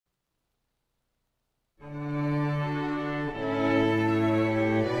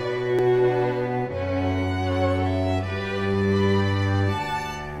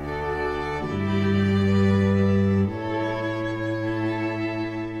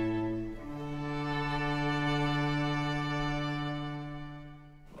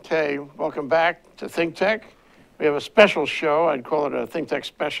Okay, welcome back to ThinkTech. We have a special show. I'd call it a ThinkTech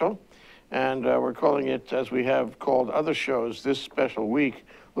special. And we're calling it, as we have called other shows this special week,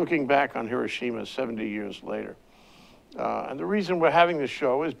 looking back on Hiroshima 70 years later. And the reason we're having this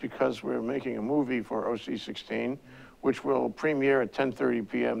show is because we're making a movie for OC16, which will premiere at 10:30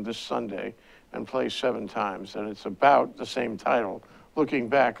 p.m. this Sunday and play 7 times. And it's about the same title, looking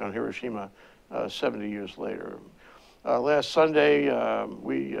back on Hiroshima 70 years later. Last Sunday,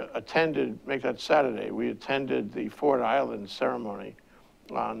 we attended, make that Saturday, we attended the Ford Island ceremony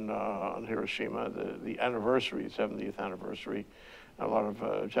on Hiroshima, the anniversary, 70th anniversary. A lot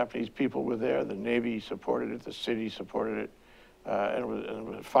of Japanese people were there. The Navy supported it. The city supported it. And it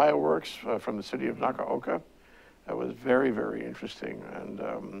was fireworks from the city of Nagaoka. It was very, very interesting.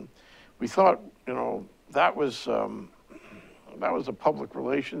 And we thought, you know, that was a public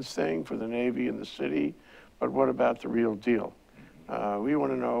relations thing for the Navy and the city. But what about the real deal? We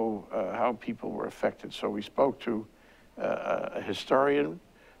want to know how people were affected. So we spoke to a historian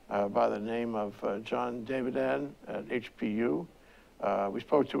by the name of John Davidan at HPU. We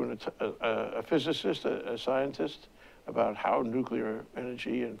spoke to a physicist, a scientist, about how nuclear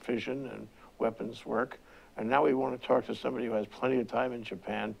energy and fission and weapons work. And now we want to talk to somebody who has plenty of time in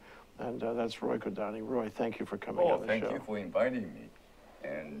Japan, and that's Roy Kodani. Roy, thank you for coming on the show. Thank you for inviting me.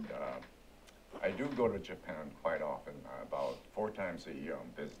 And I do go to Japan quite often, about 4 times a year on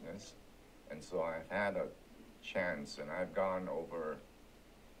business. And so I've had a chance, and I've gone over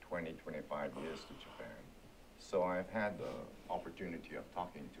 20, 25 years to Japan. So I've had the opportunity of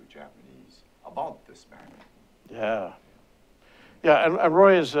talking to Japanese about this matter. Yeah. Yeah, and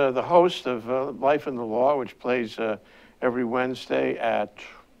Roy is the host of Life in the Law, which plays every Wednesday at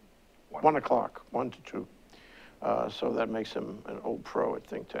 1 o'clock, 1 to 2. So that makes him an old pro at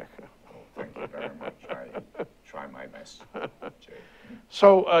ThinkTech. Thank you very much. I try my best, Jay.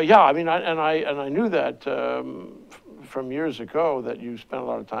 So yeah, I mean, I knew that from years ago that you spent a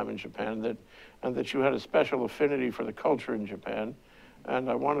lot of time in Japan, and that you had a special affinity for the culture in Japan, and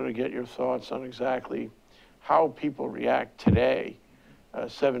I wanted to get your thoughts on exactly how people react today,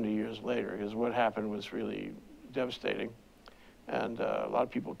 70 years later, because what happened was really devastating, and a lot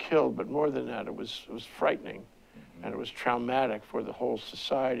of people killed, but more than that, it was frightening. And it was traumatic for the whole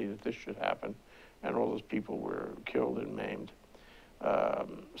society that this should happen, and all those people were killed and maimed.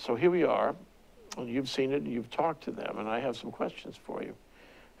 So here we are, and you've seen it, and you've talked to them, and I have some questions for you.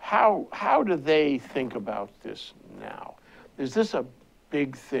 How do they think about this now? Is this a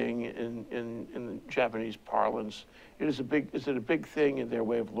big thing in Japanese parlance? Is it a big thing in their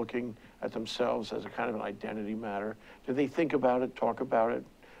way of looking at themselves as a kind of an identity matter? Do they think about it, talk about it?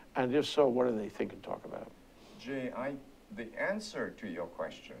 And if so, what do they think and talk about? Jay, the answer to your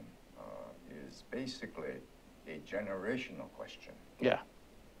question is basically a generational question. Yeah.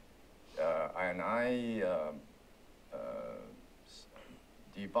 And I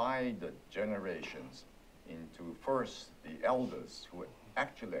divide the generations into first the elders who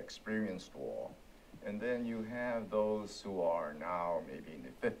actually experienced war, and then you have those who are now maybe in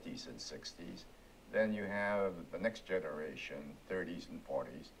the 50s and 60s. Then you have the next generation, 30s and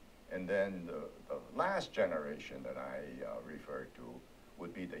 40s. And then the last generation that I refer to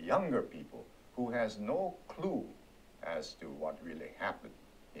would be the younger people who has no clue as to what really happened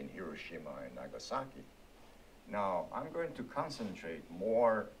in Hiroshima and Nagasaki. Now, I'm going to concentrate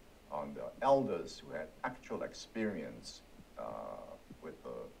more on the elders who had actual experience with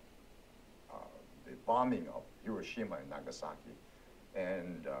the bombing of Hiroshima and Nagasaki.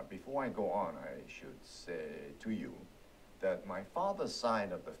 And before I go on, I should say to you that my father's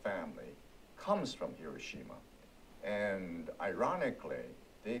side of the family comes from Hiroshima. And ironically,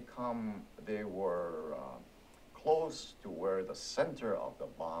 they were close to where the center of the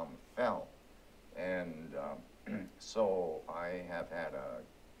bomb fell. And so I have had a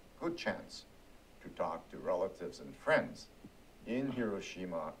good chance to talk to relatives and friends in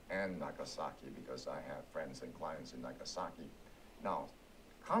Hiroshima and Nagasaki, because I have friends and clients in Nagasaki. Now,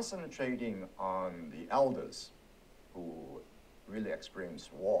 concentrating on the elders who really experienced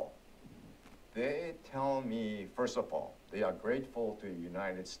war, they tell me, first of all, they are grateful to the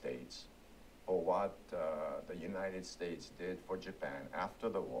United States for what the United States did for Japan after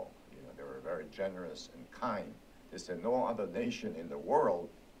the war. You know, they were very generous and kind. They said no other nation in the world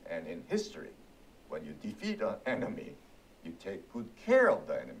and in history, when you defeat an enemy, you take good care of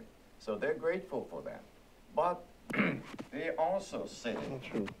the enemy. So they're grateful for that. But they also say,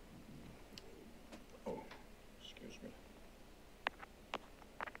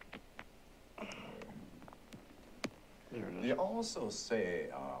 they also say,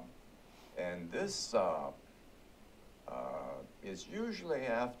 and this is usually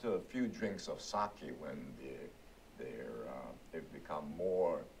after a few drinks of sake when they've become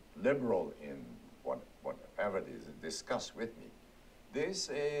more liberal in whatever it is discussed with me. They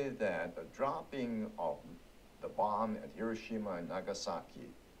say that the dropping of the bomb at Hiroshima and Nagasaki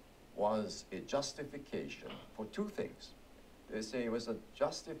was a justification for two things. They say it was a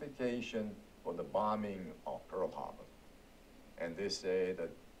justification for the bombing of Pearl Harbor. And they say that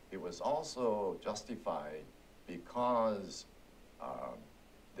it was also justified because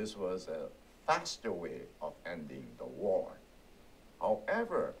this was a faster way of ending the war.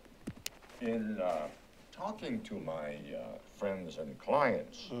 However, in talking to my friends and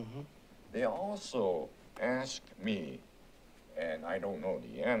clients, they also asked me, and I don't know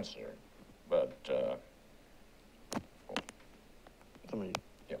the answer, but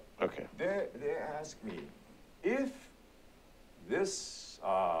yeah, okay. They asked me if this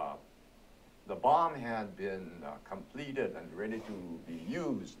the bomb had been completed and ready to be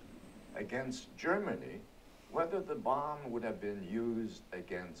used against Germany, whether the bomb would have been used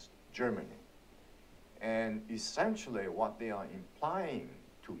against Germany. And essentially what they are implying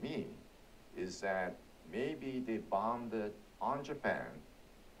to me is that maybe they bombed it on Japan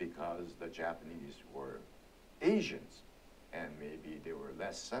because the Japanese were Asians, and maybe they were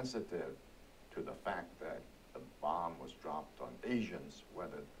less sensitive to the fact that the bomb was dropped on Asians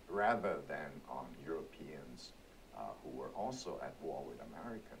rather than on Europeans who were also at war with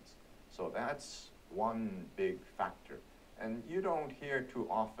Americans. So that's one big factor. And you don't hear too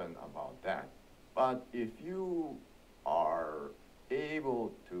often about that. But if you are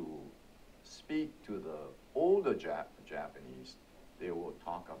able to speak to the older Japanese, they will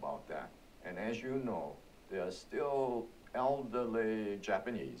talk about that. And as you know, there are still elderly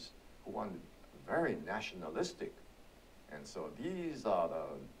Japanese who are very nationalistic. And so these are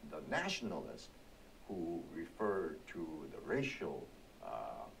the nationalists who refer to the racial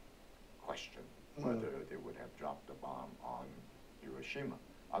question, whether they would have dropped the bomb on Hiroshima.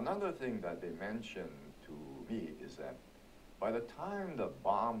 Another thing that they mentioned to me is that by the time the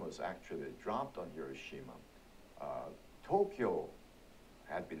bomb was actually dropped on Hiroshima, Tokyo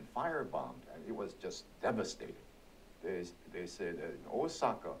had been firebombed, and it was just devastated. They said that in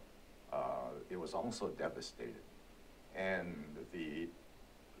Osaka, it was also devastated. And the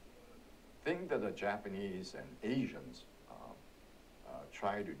thing that the Japanese and Asians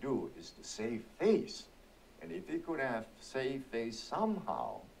try to do is to save face. And if they could have saved face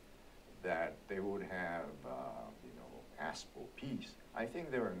somehow, that they would have, asked for peace. I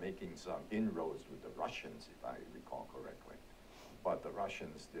think they were making some inroads with the Russians, if I recall correctly. But the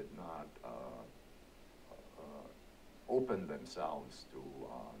Russians did not open themselves to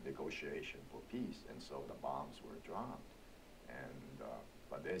negotiation for peace, and so the bombs were dropped. And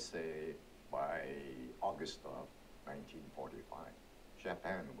but they say by August of 1945,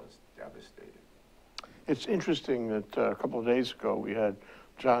 Japan was devastated. It's interesting that a couple of days ago we had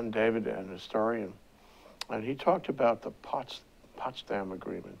John David, an historian, and he talked about the Potsdam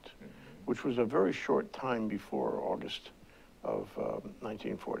Agreement, which was a very short time before August of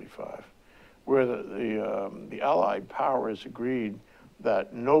 1945, where the Allied powers agreed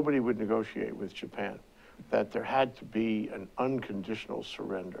that nobody would negotiate with Japan, that there had to be an unconditional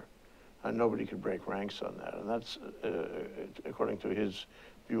surrender, and nobody could break ranks on that. And that's, according to his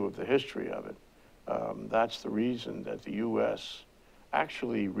view of the history of it, that's the reason that the U.S.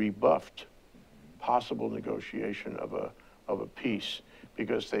 actually rebuffed possible negotiation of a peace,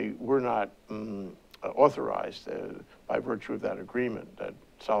 because they were not authorized by virtue of that agreement, that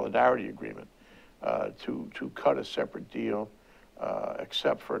solidarity agreement, to cut a separate deal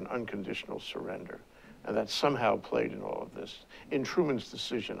except for an unconditional surrender. And that somehow played in all of this, in Truman's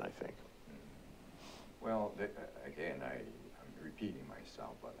decision, I think. Well, again, I'm repeating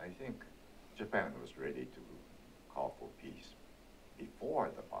myself, but I think Japan was ready to call for peace before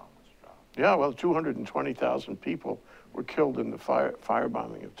the bomb was dropped. Yeah, well, 220,000 people were killed in the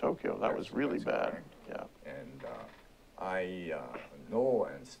firebombing of Tokyo. That was really bad. Correct. Yeah. And I know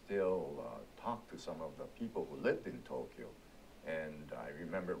and still talk to some of the people who lived in Tokyo. And I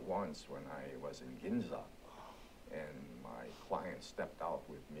remember once when I was in Ginza, and my client stepped out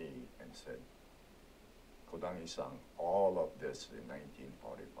with me and said, Kodani-san, all of this in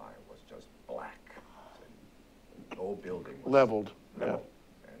 1945 was just black. Said, no building was Leveled. leveled,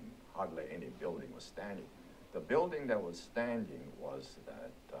 and hardly any building was standing. The building that was standing was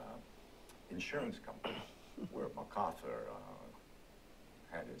that insurance company where MacArthur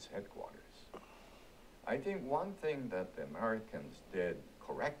had his headquarters. I think one thing that the Americans did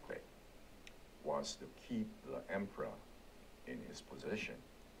correctly was to keep the emperor in his position,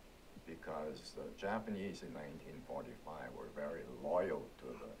 because the Japanese in 1945 were very loyal to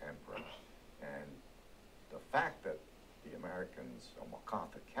the emperor. And the fact that the Americans, or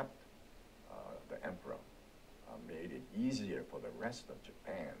MacArthur, kept the emperor made it easier for the rest of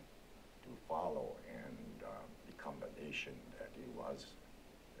Japan to follow and become the nation that it was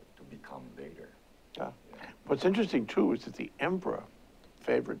to become later. Yeah. What's interesting, too, is that the emperor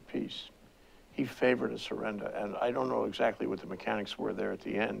favored peace. He favored a surrender, and I don't know exactly what the mechanics were there at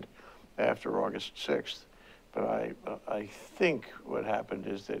the end after August 6th, but I think what happened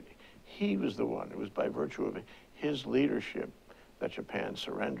is that he was the one, it was by virtue of his leadership that Japan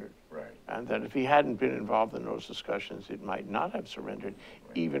surrendered. Right. And that if he hadn't been involved in those discussions, it might not have surrendered,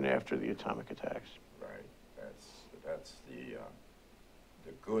 right. even after the atomic attacks. Right. That's the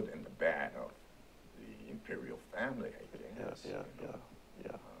good and the bad of the imperial family, I guess. Yeah.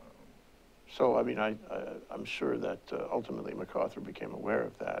 So, I mean, I'm sure that ultimately MacArthur became aware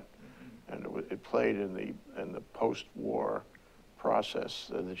of that, and it played in the post-war process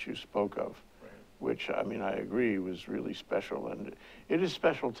that you spoke of, right. which, I mean, I agree was really special, and it is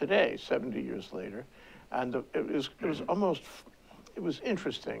special today, 70 years later, and it was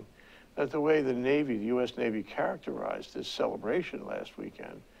interesting that the way the Navy, the U.S. Navy, characterized this celebration last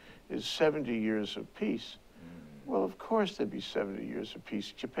weekend is 70 years of peace. Well, of course there'd be 70 years of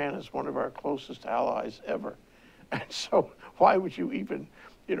peace. Japan is one of our closest allies ever. And so why would you even,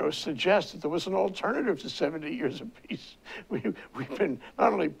 suggest that there was an alternative to 70 years of peace? We've been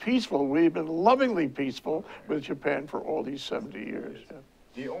not only peaceful, we've been lovingly peaceful with Japan for all these 70 years. Yeah.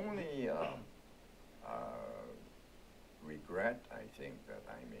 The only regret, I think, that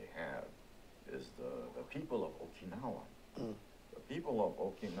I may have is the people of Okinawa. Mm. The people of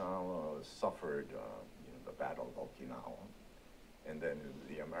Okinawa suffered the Battle of Okinawa, and then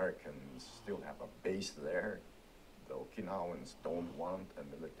the Americans still have a base there. The Okinawans don't want a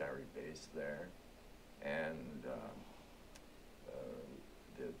military base there, and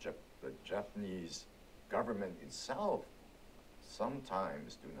the Japanese government itself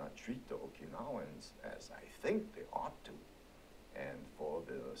sometimes do not treat the Okinawans as I think they ought to, and for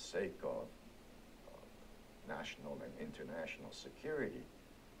the sake of national and international security,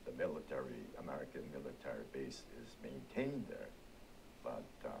 the American military base is maintained there, but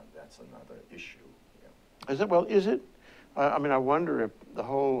that's another issue. Yeah. Is it? I mean, I wonder if the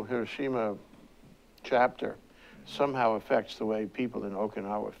whole Hiroshima chapter somehow affects the way people in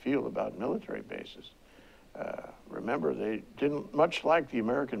Okinawa feel about military bases. Remember, they didn't much like the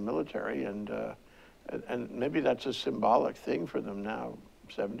American military, and maybe that's a symbolic thing for them now,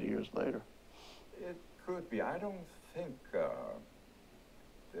 70 years later. It could be. I don't think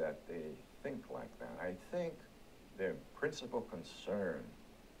that they think like that. I think their principal concern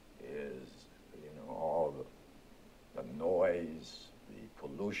is, all the noise, the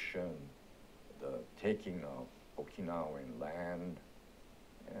pollution, the taking of Okinawan land,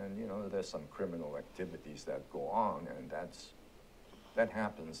 and there's some criminal activities that go on, and that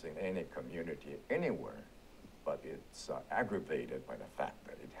happens in any community anywhere, but it's aggravated by the fact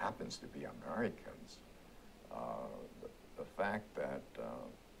that it happens to be Americans. The fact that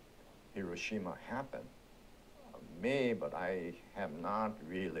Hiroshima happened but I have not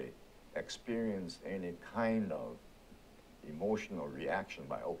really experienced any kind of emotional reaction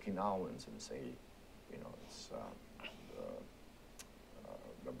by Okinawans and say, it's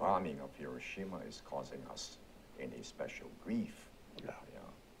the bombing of Hiroshima is causing us any special grief. Yeah.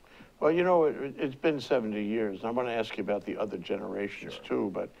 Well, it's been 70 years, and I want to ask you about the other generations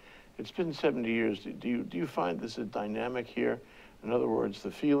too, but it's been 70 years. Do you find there's a dynamic here? In other words,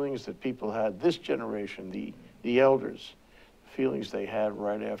 the feelings that people had, this generation, the elders, feelings they had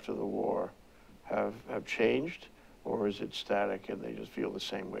right after the war have changed, or is it static and they just feel the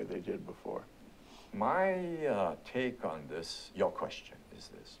same way they did before? My take on this, your question, is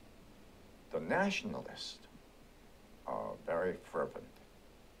this. The nationalists are very fervent.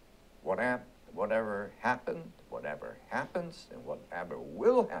 Whatever happened, whatever happens, and whatever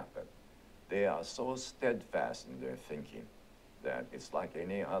will happen, they are so steadfast in their thinking that it's like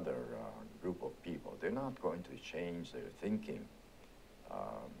any other group of people. They're not going to change their thinking.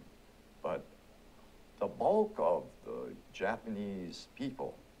 But the bulk of the Japanese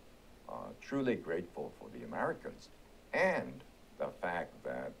people are truly grateful for the Americans, and the fact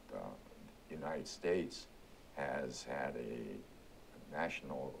that the United States has had a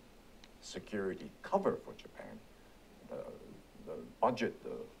national security cover for Japan. The budget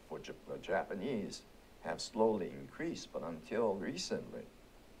for the Japanese have slowly increased, but until recently,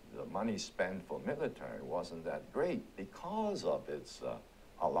 the money spent for military wasn't that great because of its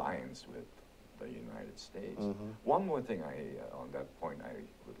alliance with the United States. Mm-hmm. One more thing on that point I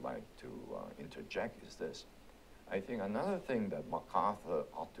would like to interject is this. I think another thing that MacArthur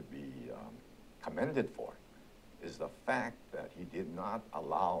ought to be commended for is the fact that he did not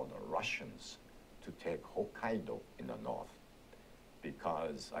allow the Russians to take Hokkaido in the north,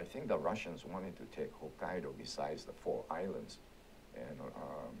 because I think the Russians wanted to take Hokkaido besides the 4 islands, and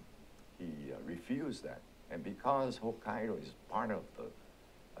he refused that. And because Hokkaido is part of the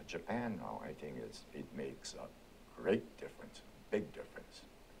Japan now, I think it makes a great difference, big difference.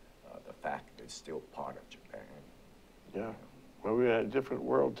 The fact it's still part of Japan. Yeah. Well, we had a different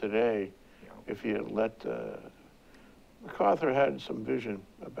world today. Yeah. If he had let, MacArthur had some vision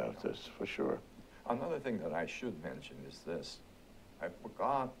about this, for sure. Another thing that I should mention is this. I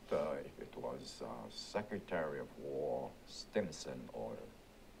forgot if it was Secretary of War Stimson or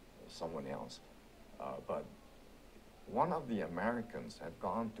someone else, but one of the Americans had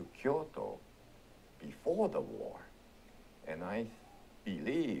gone to Kyoto before the war, and I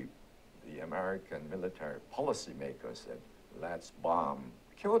believe the American military policymakers said, let's bomb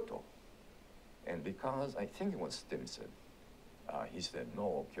Kyoto. And because I think it was Stimson, he said,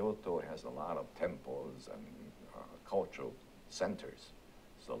 no, Kyoto has a lot of temples and cultural centers,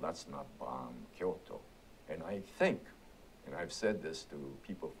 so let's not bomb Kyoto. And I think, and I've said this to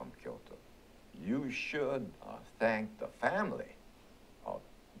people from Kyoto, you should thank the family of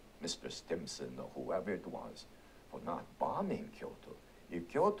Mr. Stimson or whoever it was for not bombing Kyoto. If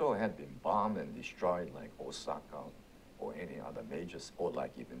Kyoto had been bombed and destroyed like Osaka or any other major, or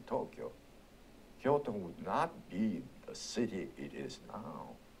like even Tokyo, Kyoto would not be the city it is now.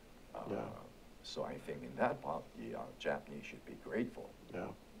 Yeah. So I think in that part, the Japanese should be grateful. Yeah.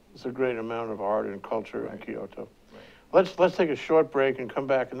 There's a great amount of art and culture in Right. Kyoto. Right. Let's take a short break and come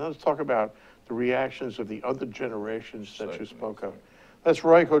back, and let's talk about the reactions of the other generations that you Certainly, spoke of. certainly. That's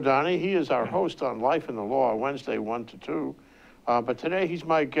Roy Kodani. He is our host on Life in the Law, Wednesday 1 to 2. But today he's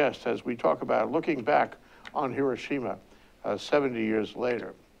my guest as we talk about looking back on Hiroshima 70 years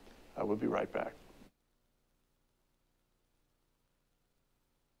later. We'll be right back.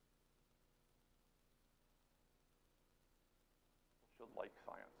 Should like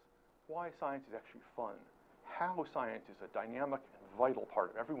science. Why science is actually fun. How science is a dynamic and vital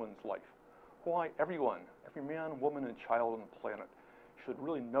part of everyone's life. Why everyone, every man, woman, and child on the planet should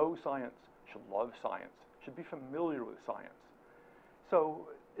really know science, should love science, should be familiar with science. So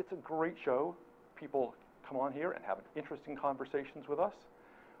it's a great show. People come on here and have interesting conversations with us.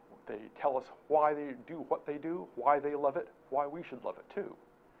 They tell us why they do what they do, why they love it, why we should love it too.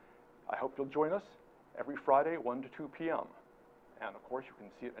 I hope you'll join us every Friday, 1 to 2 p.m. And of course, you can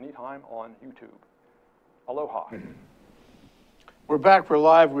see it anytime on YouTube. Aloha. We're back. We're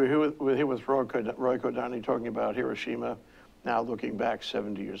live. We're here with Roy Kodani talking about Hiroshima, now looking back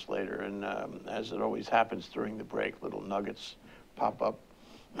 70 years later. And as it always happens during the break, little nuggets pop up.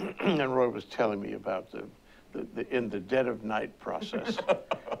 And Roy was telling me about the in the dead of night process.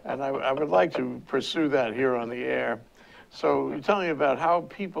 And I would like to pursue that here on the air. So you're telling me about how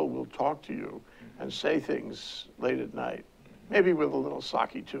people will talk to you and say things late at night, maybe with a little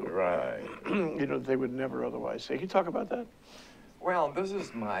sake too. Right. You know, they would never otherwise say. Can you talk about that? Well, this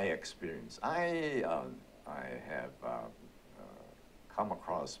is my experience. I have come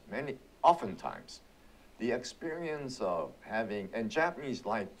across oftentimes, the experience of having, and Japanese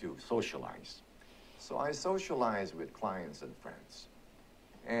like to socialize. So I socialize with clients and friends.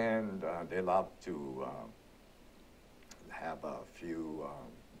 And they love to have a few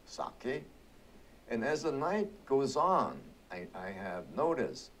sake. And as the night goes on, I have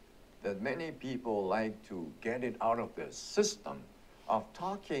noticed that many people like to get it out of their system of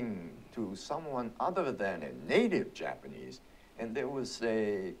talking to someone other than a native Japanese, and they will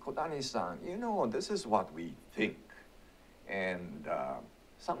say, Kodani-san, you know, this is what we think. And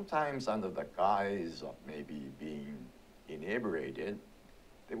sometimes under the guise of maybe being inebriated,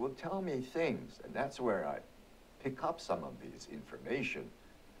 they will tell me things, and that's where I pick up some of this information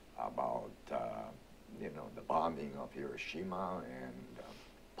about, you know, the bombing of Hiroshima and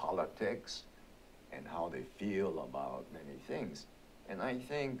politics and how they feel about many things. And I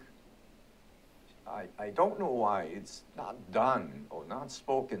think, I don't know why it's not done or not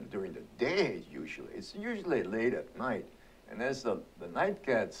spoken during the day usually. It's usually late at night. And as the night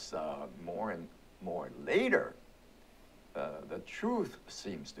gets more and more later, the truth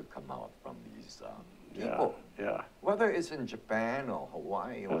seems to come out from these people. Yeah. Whether it's in Japan or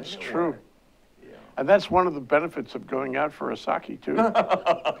Hawaii or That's anywhere. true. Yeah. And that's one of the benefits of going out for a sake too,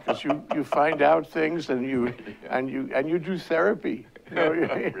 because you find out things and you do therapy. You know,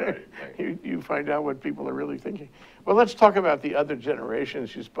 Right. you find out what people are really thinking. Well, let's talk about the other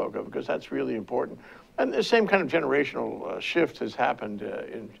generations you spoke of, because that's really important. And the same kind of generational shift has happened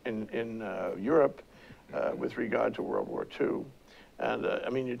in Europe with regard to World War II. And I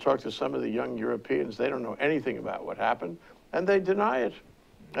mean, you talk to some of the young Europeans, they don't know anything about what happened, and they deny it.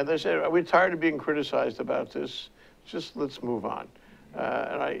 And they say, we're tired of being criticized about this, just let's move on.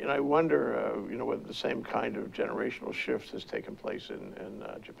 And I wonder, you know, whether the same kind of generational shift has taken place in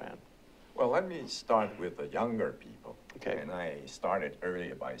Japan. Well, let me start with the younger people. Okay. And I started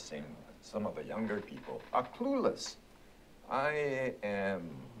earlier by saying some of the younger people are clueless. I am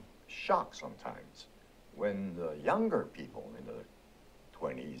shocked sometimes when the younger people in the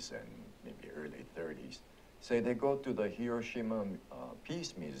 20s and maybe early 30s say they go to the Hiroshima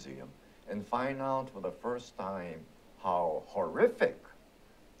Peace Museum and find out for the first time how horrific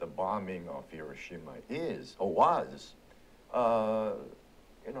the bombing of Hiroshima is or was.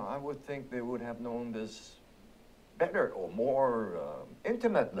 You know, I would think they would have known this better or more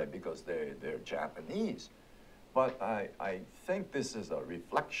intimately because they're Japanese. But I think this is a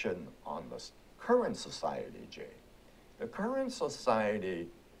reflection on the current society, Jay. The current society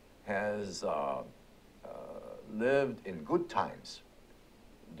has lived in good times.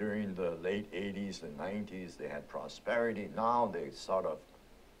 During the late 80s and 90s, they had prosperity. Now they sort of,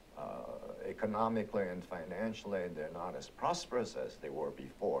 economically and financially, they're not as prosperous as they were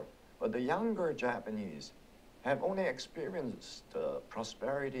before. But the younger Japanese have only experienced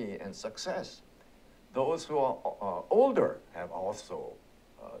prosperity and success. Those who are older have also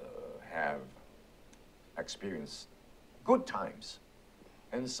have experienced good times.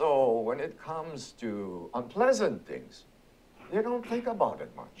 And so when it comes to unpleasant things, they don't think about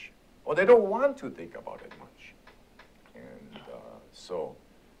it much, or they don't want to think about it much. And so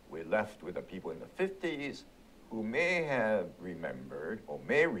we're left with the people in the 50s who may have remembered or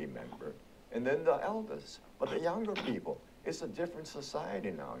may remember, and then the elders. But the younger people, it's a different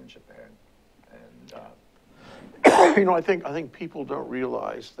society now in Japan. And You know, I think people don't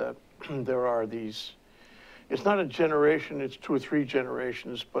realize that there are these, it's not a generation, it's 2 or 3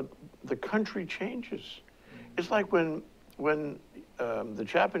 generations, but the country changes. It's like when the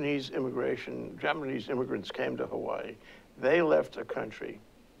Japanese immigrants came to Hawaii, they left a country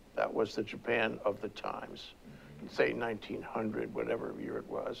that was the Japan of the times, say 1900, whatever year it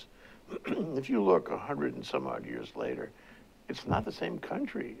was. If you look 100 and some odd years later, it's not the same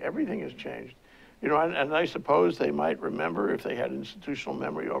country. Everything has changed. You know, and I suppose they might remember, if they had institutional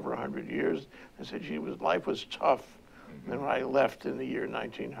memory over 100 years, they said, gee, life was tough when I left in the year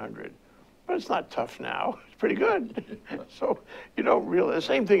 1900. But it's not tough now. It's pretty good. So you don't realize, the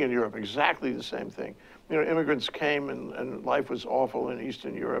same thing in Europe, exactly the same thing. You know, immigrants came and life was awful in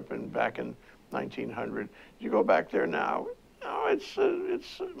Eastern Europe and back in 1900. You go back there now, no,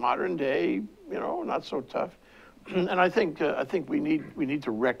 it's modern day, you know, not so tough. And I think we need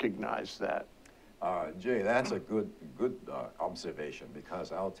to recognize that. Jay, that's a good observation,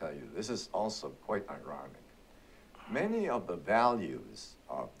 because I'll tell you, this is also quite ironic. Many of the values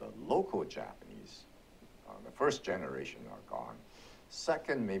of the local Japanese, the first generation are gone.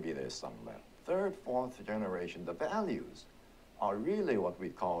 Second, maybe there's some left. Third, fourth generation, the values are really what we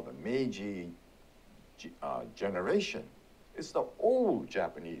call the Meiji generation. It's the old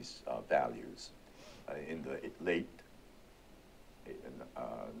Japanese values in the late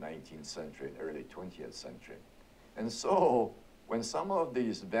 19th century, early 20th century. And so when some of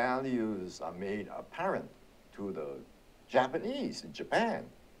these values are made apparent to the Japanese in Japan,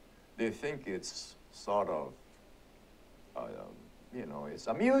 they think it's sort of, you know, it's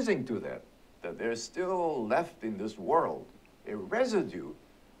amusing to them that there's still left in this world a residue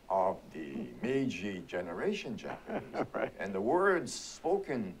of the Meiji generation Japanese. Right. And the words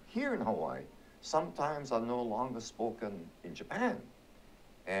spoken here in Hawaii sometimes are no longer spoken in Japan.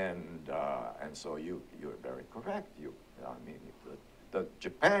 And so you're very correct. I mean, the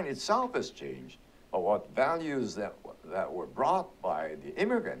Japan itself has changed, but what values that were brought by the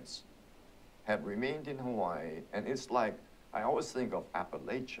immigrants have remained in Hawaii. And it's like, I always think of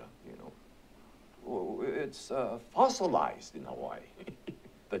Appalachia, you know. It's fossilized in Hawaii,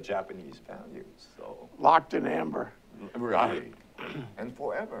 the Japanese values. So Locked in amber. right, and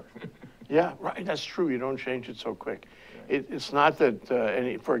forever. Yeah, right, that's true. You don't change it so quick. It's not that,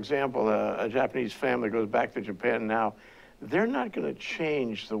 for example, a Japanese family goes back to Japan now, they're not going to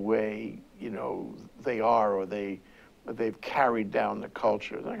change the way, you know, they are, or they've carried down the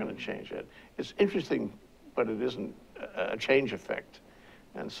culture. They're not going to change it. It's interesting, but it isn't a change effect.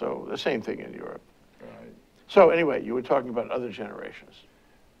 And so the same thing in Europe. Right. So anyway, you were talking about other generations.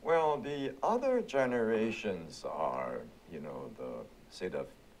 Well, the other generations are, you know, say the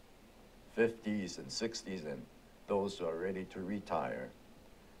 50s and 60s and those who are ready to retire.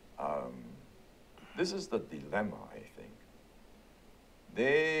 this is the dilemma, I think.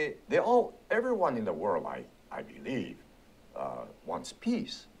 Everyone in the world, I believe, wants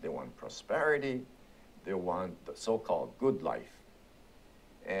peace. They want prosperity. They want the so-called good life.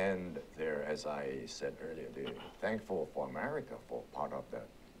 And they're, as I said earlier, they're thankful for America for part of that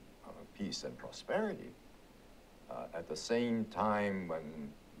peace and prosperity. At the same time,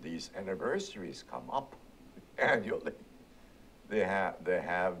 when these anniversaries come up annually, they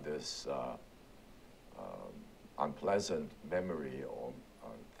have this unpleasant memory or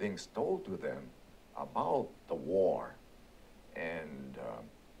things told to them about the war. And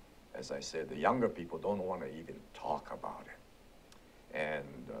as I said, the younger people don't want to even talk about it. And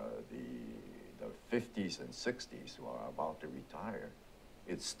the 50s and 60s who are about to retire,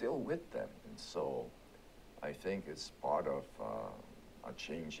 it's still with them. And so I think it's part of a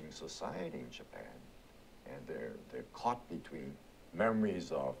changing society in Japan. And they're caught between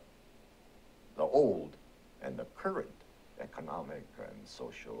memories of the old and the current economic and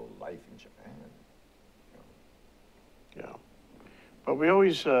social life in Japan. Yeah. But we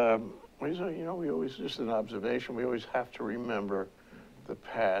always, just an observation, we always have to remember the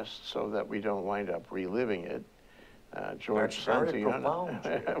past so that we don't wind up reliving it. George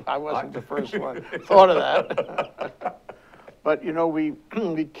Santayana, I wasn't the first one thought of that. But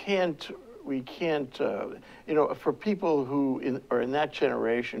we can't, for people who are in that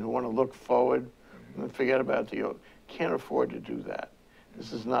generation who want to look forward and forget about the old, can't afford to do that.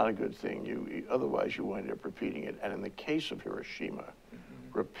 This is not a good thing. Otherwise you wind up repeating it. And in the case of Hiroshima,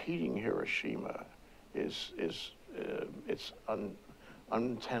 repeating Hiroshima it's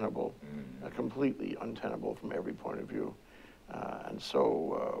untenable, completely untenable from every point of view. And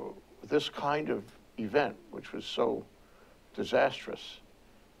so this kind of event, which was so disastrous,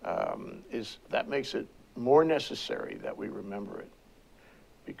 that makes it more necessary that we remember it,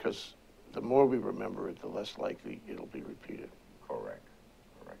 because the more we remember it, the less likely it'll be repeated. Correct.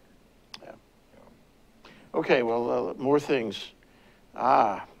 Yeah. Okay, well, more things.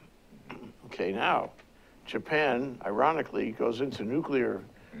 Okay, now, Japan, ironically, goes into nuclear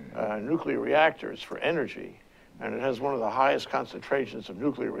reactors for energy, and it has one of the highest concentrations of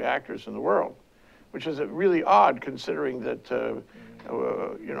nuclear reactors in the world, which is really odd considering that,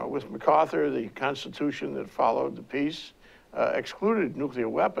 with MacArthur, the Constitution that followed the peace excluded nuclear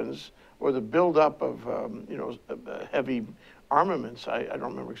weapons or the buildup of, heavy armaments. I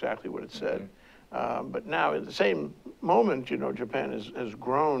don't remember exactly what it said. But now, at the same moment, Japan has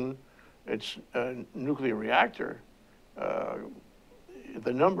grown its nuclear reactor,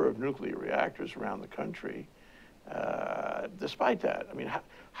 the number of nuclear reactors around the country. Despite that, I mean,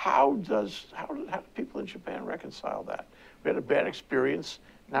 how do people in Japan reconcile that? We had a bad experience.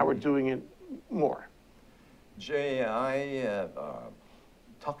 Now we're doing it more. Jay, I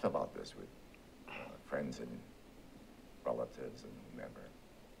talked about this with friends and relatives and members.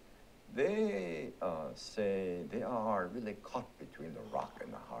 They say they are really caught between the rock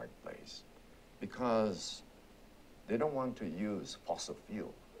and the hard place because they don't want to use fossil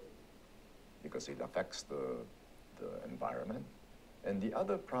fuel because it affects the environment. And the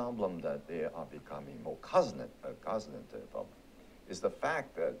other problem that they are becoming more cognitive of is the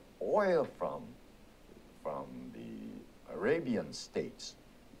fact that oil from the Arabian states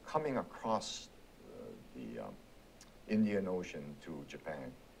coming across the Indian Ocean to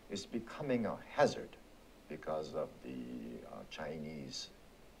Japan is becoming a hazard because of the Chinese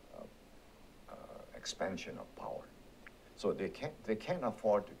expansion of power. So they can't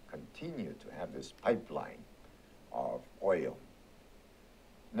afford to continue to have this pipeline of oil.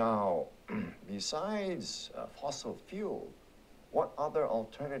 Now, besides fossil fuel, what other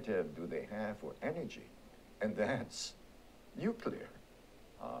alternative do they have for energy? And that's nuclear.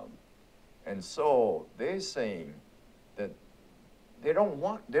 And so they're saying that they don't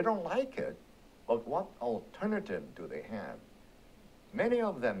like it, but what alternative do they have? Many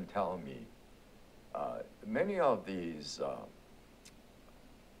of them tell me, many of these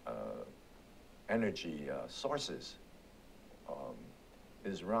energy sources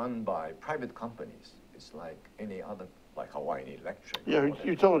is run by private companies. It's like any other, like Hawaiian Electric. Yeah,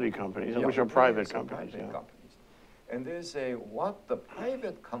 utility companies, which are private companies. And they say what the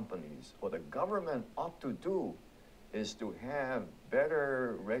private companies or the government ought to do is to have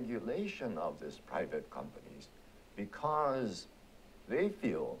better regulation of these private companies, because they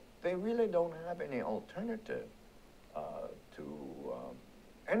feel they really don't have any alternative to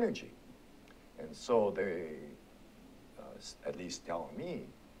energy. And so they at least tell me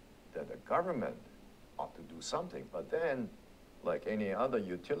that the government ought to do something. But then, like any other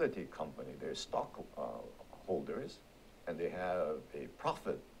utility company, they're stock holders, and they have a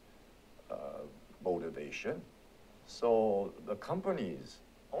profit motivation. So the companies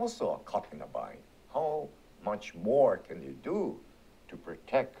also are caught in a bind. How much more can you do to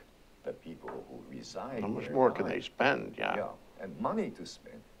protect the people who reside How much nearby? more can they spend? Yeah, and money to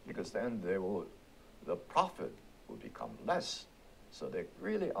spend, because then the profit will become less. So they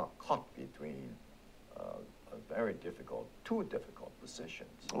really are caught between a very difficult, two difficult positions.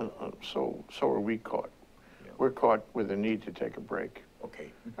 So are we caught. Yeah. We're caught with a need to take a break.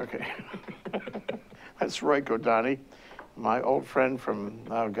 Okay. Okay. That's Roy Kodani, my old friend from,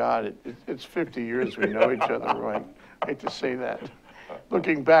 oh God, it's 50 years we know each other, Roy. I hate to say that.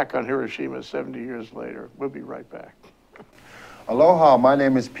 Looking back on Hiroshima 70 years later. We'll be right back. Aloha, my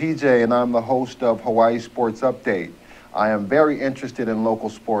name is PJ and I'm the host of Hawaii Sports Update. I am very interested in local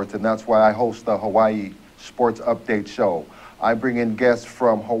sports and that's why I host the Hawaii Sports Update show. I bring in guests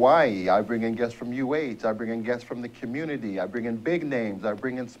from Hawaii, I bring in guests from UH, I bring in guests from the community, I bring in big names, I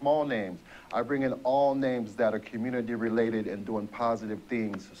bring in small names, I bring in all names that are community related and doing positive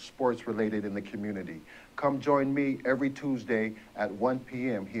things, sports related in the community. Come join me every Tuesday at 1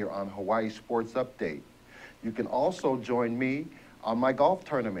 p.m. here on Hawaii Sports Update. You can also join me on my golf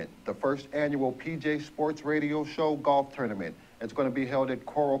tournament, the first annual PJ Sports Radio Show golf tournament. It's going to be held at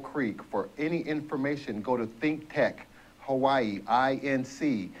Coral Creek. For any information, go to ThinkTech Hawaii,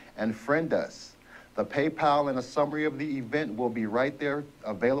 INC, and friend us. The PayPal and a summary of the event will be right there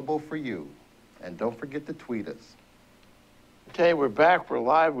available for you. And don't forget to tweet us. Okay, we're back. We're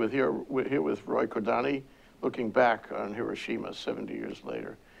live. We're here with Roy Kodani, looking back on Hiroshima 70 years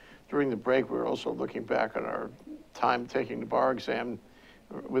later. During the break, we were also looking back on our time taking the bar exam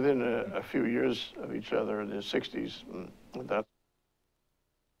within a few years of each other in the 60s. And that.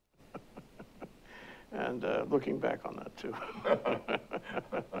 And looking back on that, too.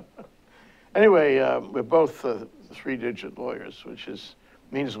 Anyway, we're both three-digit lawyers, which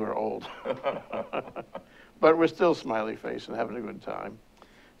means we're old. But we're still smiley face and having a good time.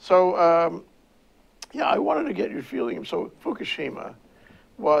 So, yeah, I wanted to get your feeling. So Fukushima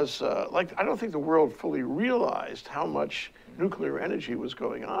was, I don't think the world fully realized how much nuclear energy was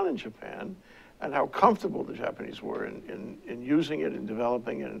going on in Japan and how comfortable the Japanese were in using it and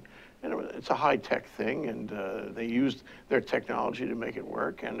developing it. And it's a high-tech thing, and they used their technology to make it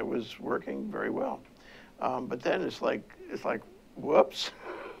work, and it was working very well. But then it's like, whoops,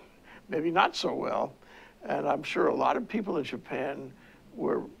 maybe not so well. And I'm sure a lot of people in Japan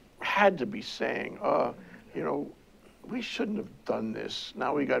had to be saying, you know, we shouldn't have done this.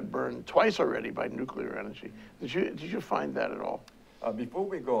 Now we got burned twice already by nuclear energy. Did you find that at all? Before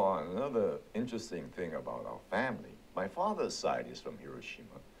we go on, another interesting thing about our family. My father's side is from Hiroshima.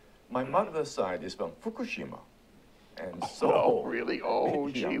 My mother's side is from Fukushima. And so... No, really? Oh,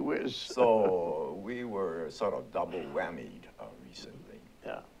 yeah. gee whiz. So we were sort of double whammied recently.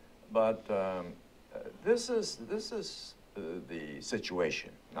 Yeah. But this is the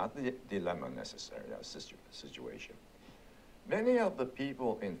situation, not the dilemma necessarily, situation. Many of the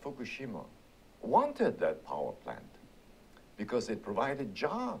people in Fukushima wanted that power plant because it provided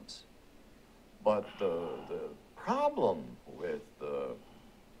jobs. But the problem with the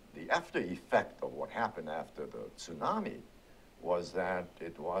after effect of what happened after the tsunami was that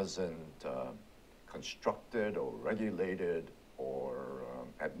it wasn't constructed or regulated or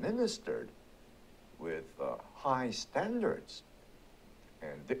administered with high standards.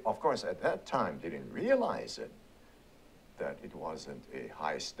 And they, of course, at that time, they didn't realize it, that it wasn't a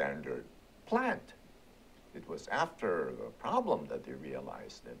high standard plant. It was after the problem that they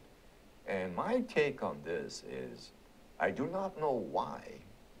realized it. And my take on this is, I do not know why.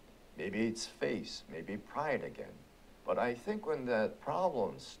 Maybe it's faith, maybe pride again. But I think when that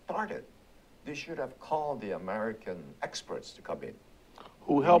problem started, they should have called the American experts to come in.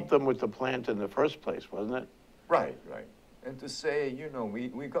 Who helped them with the plant in the first place, wasn't it? Right, right. And to say, you know,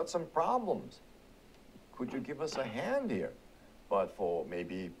 we got some problems. Could you give us a hand here? But for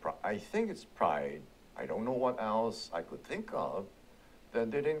maybe, I think it's pride. I don't know what else I could think of.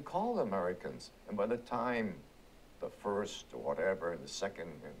 That they didn't call the Americans. And by the time the first or whatever, and the second,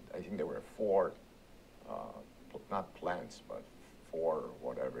 and I think there were 4, not plants, but 4,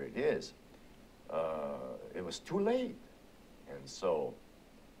 whatever it is, it was too late. And so,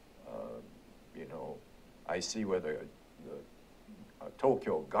 you know, I see whether the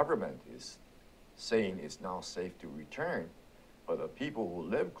Tokyo government is saying it's now safe to return, but the people who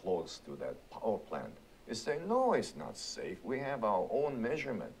live close to that power plant is saying, no, it's not safe. We have our own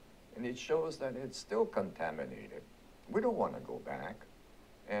measurement, and it shows that it's still contaminated. We don't want to go back.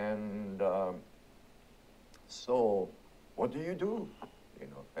 And so what do? You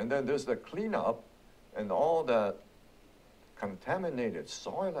know, and then there's the cleanup and all that contaminated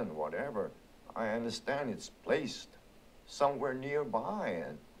soil and whatever. I understand it's placed somewhere nearby,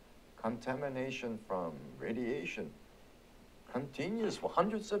 and contamination from radiation continues for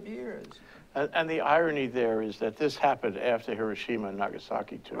hundreds of years. And the irony there is that this happened after Hiroshima and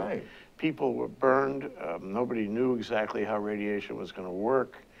Nagasaki, too. Right. People were burned. Nobody knew exactly how radiation was going to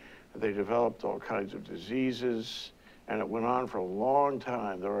work. They developed all kinds of diseases, and it went on for a long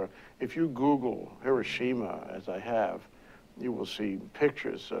time. If you Google Hiroshima, as I have, you will see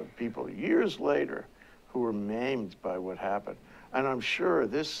pictures of people years later who were maimed by what happened. And I'm sure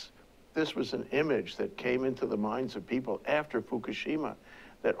this was an image that came into the minds of people after Fukushima,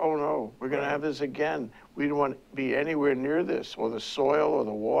 that, oh no, we're going to have this again. We don't want to be anywhere near this, or the soil, or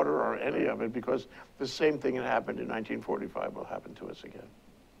the water, or any of it, because the same thing that happened in 1945 will happen to us again.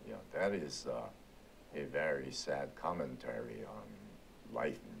 Yeah, that is a very sad commentary on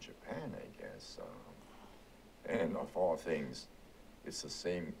life in Japan, I guess. And of all things, it's the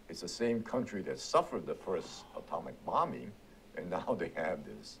same country that suffered the first atomic bombing, and now they have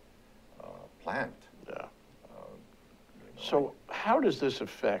this plant. Yeah. So how does this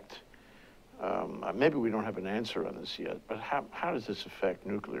affect, maybe we don't have an answer on this yet, but how does this affect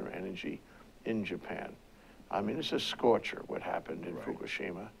nuclear energy in Japan? I mean, it's a scorcher, what happened in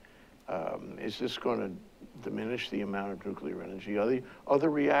Fukushima. Is this going to diminish the amount of nuclear energy? Are the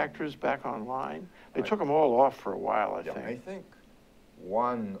reactors back online? They took them all off for a while, I think. I think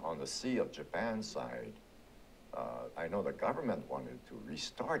one on the Sea of Japan side, I know the government wanted to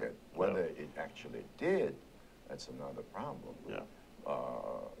restart it. Whether it actually did, that's another problem. Yeah.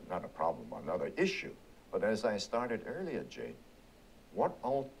 Not a problem, another issue. But as I started earlier, Jay, what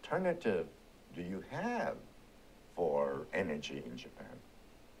alternative do you have for energy in Japan?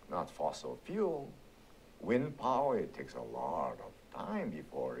 Not fossil fuel. Wind power, it takes a lot of time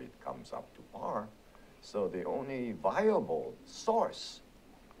before it comes up to par. So the only viable source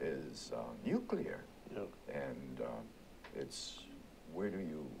is nuclear. Yeah. And it's where do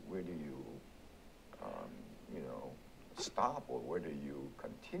you stop, or where do you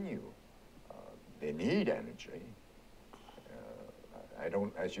continue? They need energy. I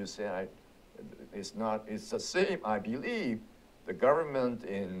don't, as you said, it's the same, I believe the government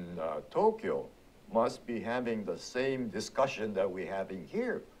in Tokyo must be having the same discussion that we're having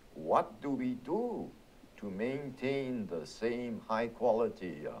here. What do we do to maintain the same high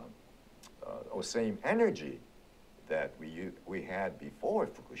quality or same energy that we had before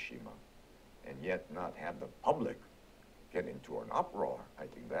Fukushima, and yet not have the public get into an uproar? I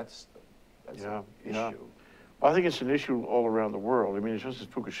think that's an issue. Well, I think it's an issue all around the world. I mean, just as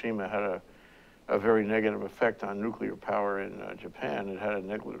Fukushima had a very negative effect on nuclear power in Japan, it had a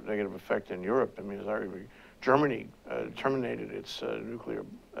negative effect in Europe. I mean, as I remember, Germany terminated its nuclear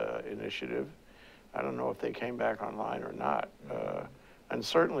initiative. I don't know if they came back online or not. And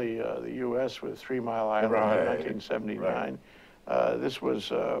certainly the U.S. with 3 Mile Island in 1979, this was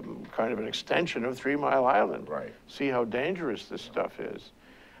kind of an extension of 3 Mile Island. Right. See how dangerous this stuff is.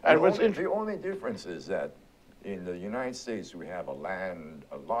 And the only difference is that in the United States, we have a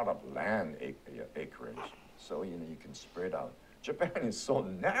lot of land acreage, so you can spread out. Japan is so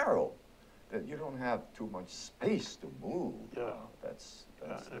narrow that you don't have too much space to move. Yeah. That's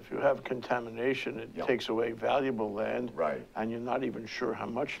if you have contamination, it takes away valuable land, and you're not even sure how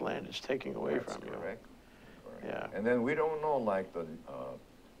much land it's taking away from you. Correct. Yeah. And then we don't know, like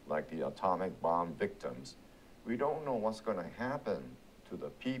the atomic bomb victims, we don't know what's going to happen to the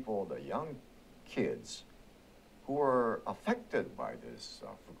people, the young kids, who were affected by this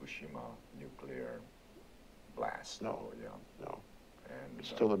Fukushima nuclear blast. No. And It's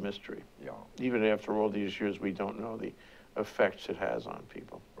still a mystery. Yeah. Even after all these years, we don't know the effects it has on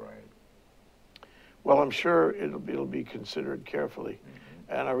people. Right. Well, I'm sure it'll be considered carefully.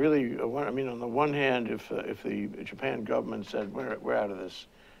 And I really, I mean, on the one hand, if the Japan government said, we're out of this,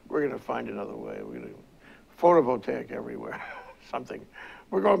 we're going to find another way. We're going to photovoltaic everywhere, something.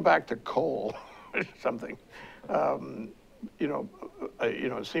 We're going back to coal, something.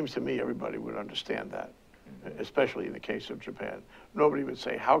 It seems to me everybody would understand that, especially in the case of Japan. Nobody would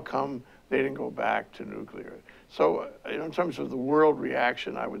say, how come they didn't go back to nuclear? So in terms of the world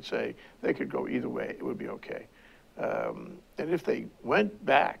reaction, I would say they could go either way. It would be okay. And if they went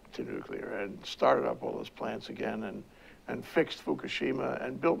back to nuclear and started up all those plants again and fixed Fukushima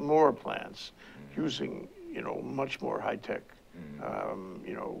and built more plants using, much more high-tech,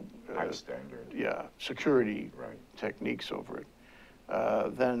 high standard. Yeah, security techniques over it,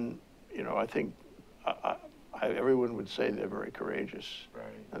 then, I think everyone would say they're very courageous. Right.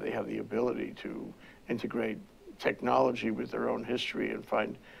 And they have the ability to integrate technology with their own history and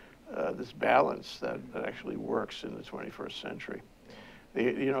find this balance that actually works in the 21st century.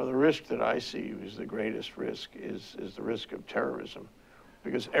 The risk that I see is the greatest risk is the risk of terrorism,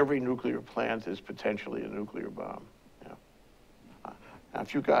 because every nuclear plant is potentially a nuclear bomb. Yeah. Now,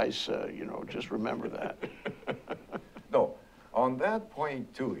 if you guys, just remember that. No, on that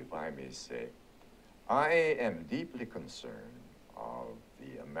point too, if I may say, I am deeply concerned of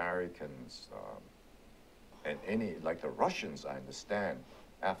the Americans and like the Russians, I understand,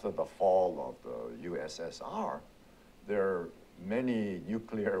 after the fall of the USSR, there are many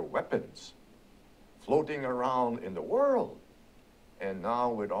nuclear weapons floating around in the world. And now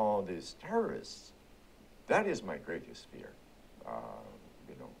with all these terrorists, that is my greatest fear.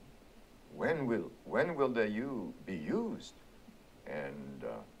 When will they be used? And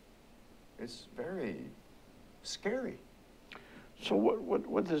it's very scary. So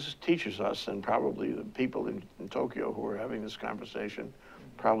what this teaches us, and probably the people in Tokyo who are having this conversation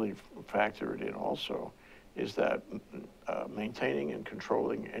probably factor it in also, is that maintaining and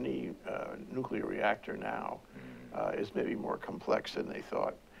controlling any nuclear reactor now is maybe more complex than they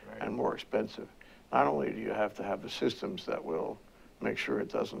thought, Right. and more expensive. Not only do you have to have the systems that will make sure it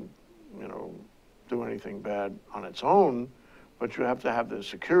doesn't, do anything bad on its own, but you have to have the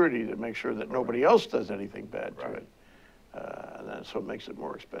security to make sure that nobody else does anything bad to Right. it. So it makes it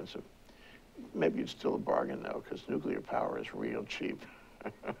more expensive. Maybe it's still a bargain though, because nuclear power is real cheap.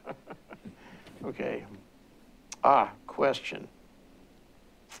 Okay. Question.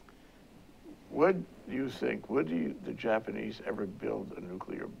 Would you think, the Japanese ever build a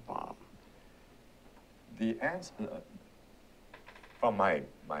nuclear bomb? The answer, from my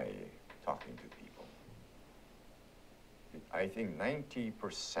talking to people, I think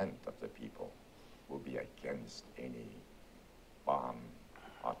 90% of the people will be against any bomb,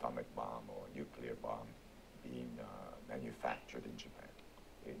 atomic bomb or nuclear bomb being manufactured in Japan.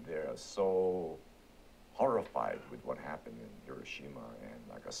 They're so horrified with what happened in Hiroshima and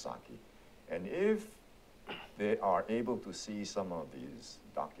Nagasaki. And if they are able to see some of these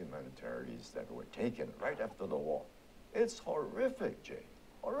documentaries that were taken right after the war, it's horrific, Jay,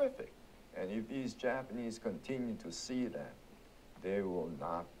 horrific. And if these Japanese continue to see that, they will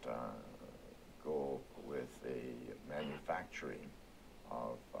not go with a manufacturing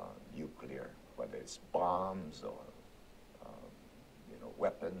of nuclear, whether it's bombs or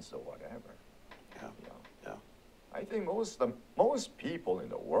weapons or whatever. Yeah. Yeah. I think most people in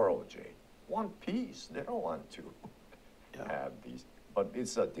the world, Jay, want peace. They don't want to have these, but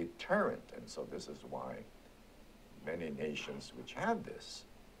it's a deterrent, and so this is why many nations which have this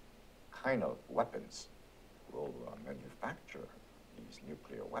kind of weapons will manufacture these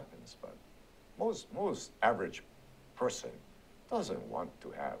nuclear weapons. But most average person doesn't want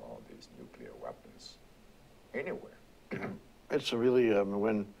to have all these nuclear weapons anywhere. It's a really,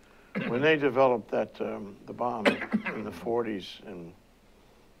 when they developed that, the bomb in the 40s, and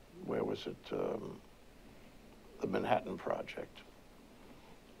where was it, the Manhattan Project,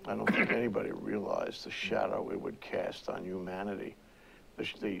 I don't think anybody realized the shadow it would cast on humanity,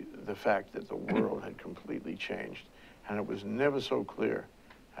 the fact that the world had completely changed. And it was never so clear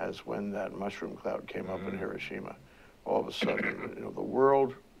as when that mushroom cloud came up in Hiroshima. All of a sudden, the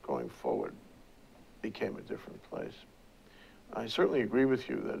world going forward became a different place. I certainly agree with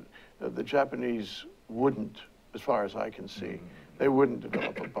you that the Japanese wouldn't, as far as I can see, they wouldn't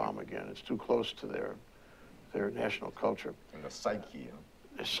develop a bomb again. It's too close to their national culture. And the psyche.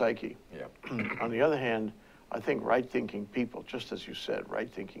 Their psyche. Yeah. On the other hand, I think right-thinking people, just as you said,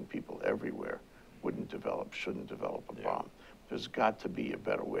 right-thinking people everywhere shouldn't develop a bomb. There's got to be a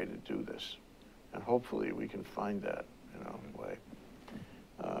better way to do this. And hopefully we can find that, way.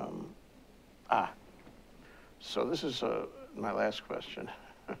 So this is my last question.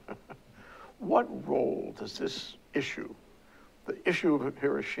 What role does this issue, the issue of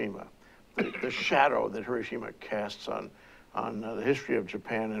Hiroshima, the shadow that Hiroshima casts on the history of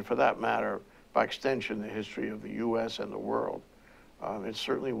Japan, and for that matter, by extension, the history of the U.S. and the world? It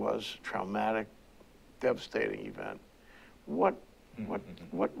certainly was a traumatic, devastating event. What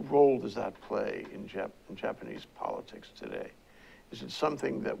role does that play in Japanese politics today? Is it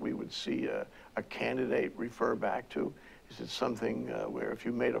something that we would see a candidate refer back to? Is it something where if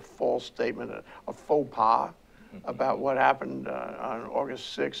you made a false statement, a faux pas about what happened on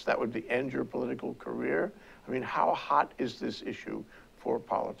August 6th, that would end your political career? I mean, how hot is this issue for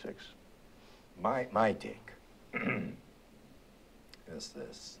politics? My take is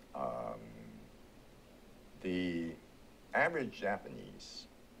this. The average Japanese,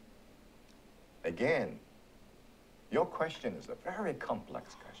 again, your question is a very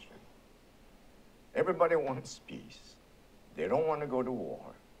complex question. Everybody wants peace. They don't want to go to war.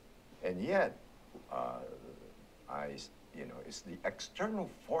 And yet, I you know, it's the external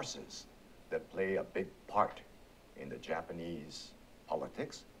forces that play a big part in the Japanese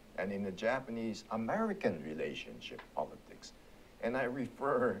politics and in the Japanese-American relationship politics. And I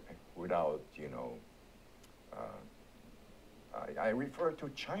refer, without, you know, I refer to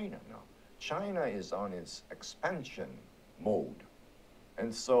China now. China is on its expansion mode.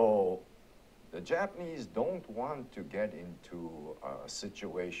 And so the Japanese don't want to get into a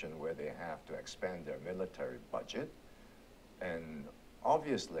situation where they have to expand their military budget. And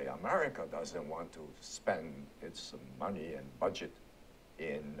obviously, America doesn't want to spend its money and budget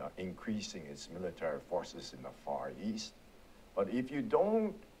in increasing its military forces in the Far East. But if you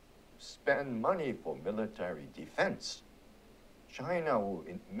don't spend money for military defense, China will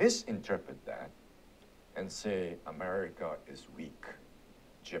misinterpret that and say America is weak.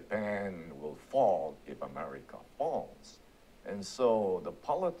 Japan will fall if America falls. And so the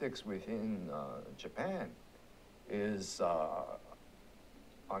politics within Japan is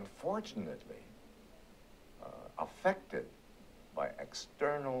unfortunately affected by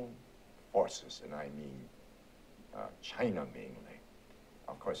external forces, and I mean China mainly.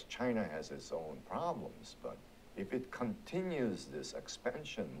 Of course, China has its own problems, but if it continues this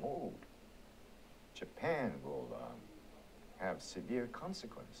expansion mode, Japan will have severe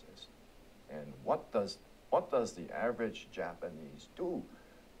consequences. And what does the average Japanese do?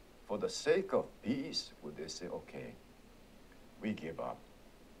 For the sake of peace, would they say, okay, we give up.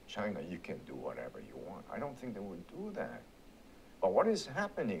 China, you can do whatever you want. I don't think they would do that. But what is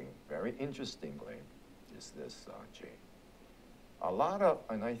happening, very interestingly, is this, Jay. A lot of,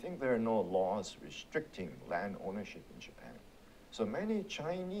 and I think there are no laws restricting land ownership in Japan. So many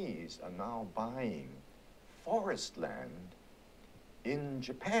Chinese are now buying forest land in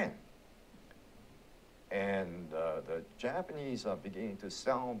Japan. And the Japanese are beginning to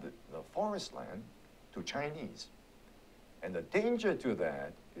sell the forest land to Chinese. And the danger to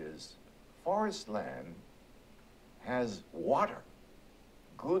that is forest land has water,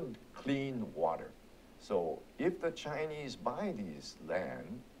 good, clean water. So if the Chinese buy these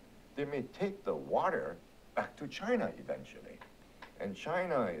land, they may take the water back to China eventually. And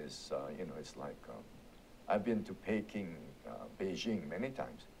China is, you know, it's like, I've been to Peking, Beijing many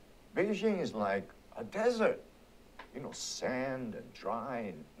times. Beijing is like a desert, you know, sand and dry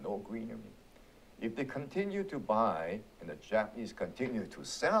and no greenery. If they continue to buy and the Japanese continue to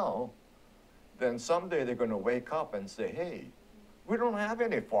sell, then someday they're going to wake up and say, hey, we don't have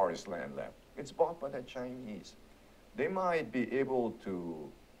any forest land left. It's bought by the Chinese. They might be able to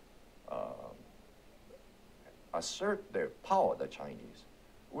assert their power, the Chinese,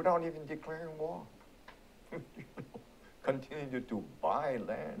 without even declaring war. Continue to buy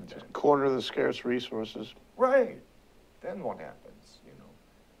land. Just corner the scarce resources. Right. Then what happens, you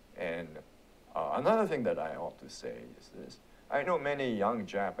know? And another thing that I ought to say is this. I know many young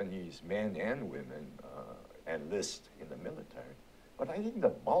Japanese men and women enlist in the military, but I think the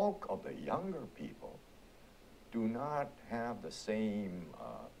bulk of the younger people do not have the same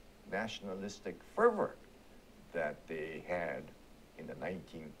nationalistic fervor that they had in the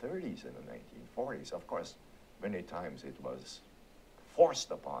 1930s and the 1940s. Of course, many times it was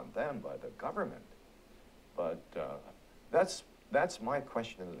forced upon them by the government. But that's my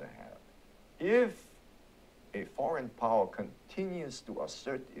question that I have. If a foreign power continues to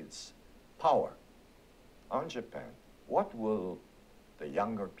assert its power on Japan, what will the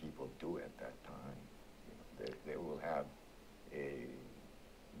younger people do at that time? You know, they will have a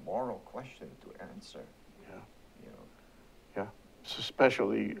moral question to answer. Yeah. You know. Yeah. It's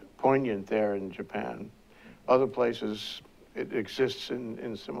especially poignant there in Japan. Other places, it exists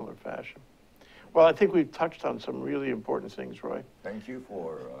in similar fashion. Well, I think we've touched on some really important things, Roy. Thank you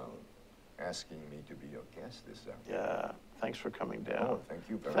for asking me to be your guest this afternoon. Yeah, thanks for coming down. Oh, thank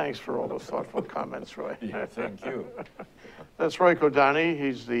you very Thanks much. for all the thoughtful comments, Roy. Yeah, thank you. That's Roy Kodani.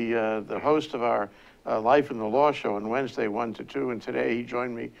 He's the host of our Life in the Law show on Wednesday, 1 to 2, and today he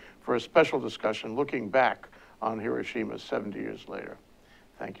joined me for a special discussion looking back on Hiroshima 70 years later.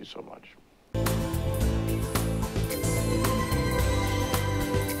 Thank you so much.